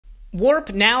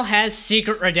Warp now has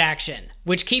secret redaction,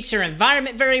 which keeps your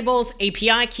environment variables,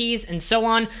 API keys, and so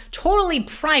on totally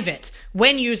private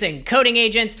when using coding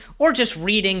agents or just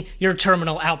reading your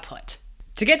terminal output.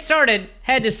 To get started,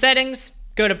 head to Settings,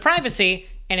 go to Privacy,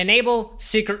 and enable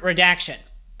secret redaction.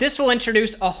 This will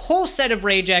introduce a whole set of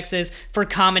regexes for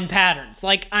common patterns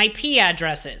like IP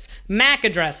addresses, MAC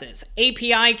addresses,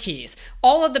 API keys,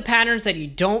 all of the patterns that you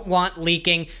don't want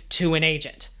leaking to an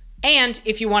agent. And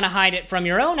if you want to hide it from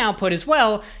your own output as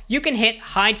well, you can hit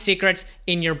Hide Secrets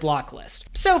in your block list.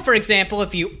 So for example,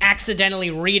 if you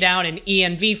accidentally read out an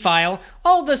env file,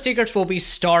 all of those secrets will be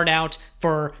starred out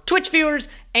for Twitch viewers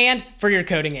and for your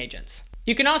coding agents.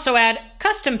 You can also add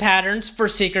custom patterns for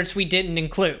secrets we didn't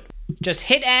include. Just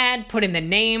hit Add, put in the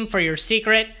name for your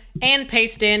secret, and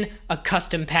paste in a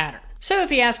custom pattern. So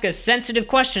if you ask a sensitive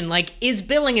question like, is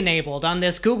billing enabled on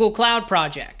this Google Cloud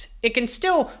project? It can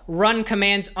still run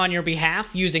commands on your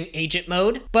behalf using agent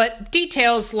mode, but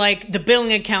details like the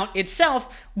billing account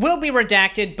itself will be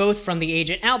redacted both from the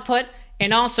agent output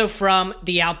and also from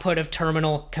the output of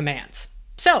terminal commands.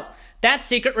 So that's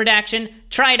secret redaction.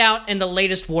 Try it out in the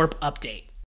latest Warp update.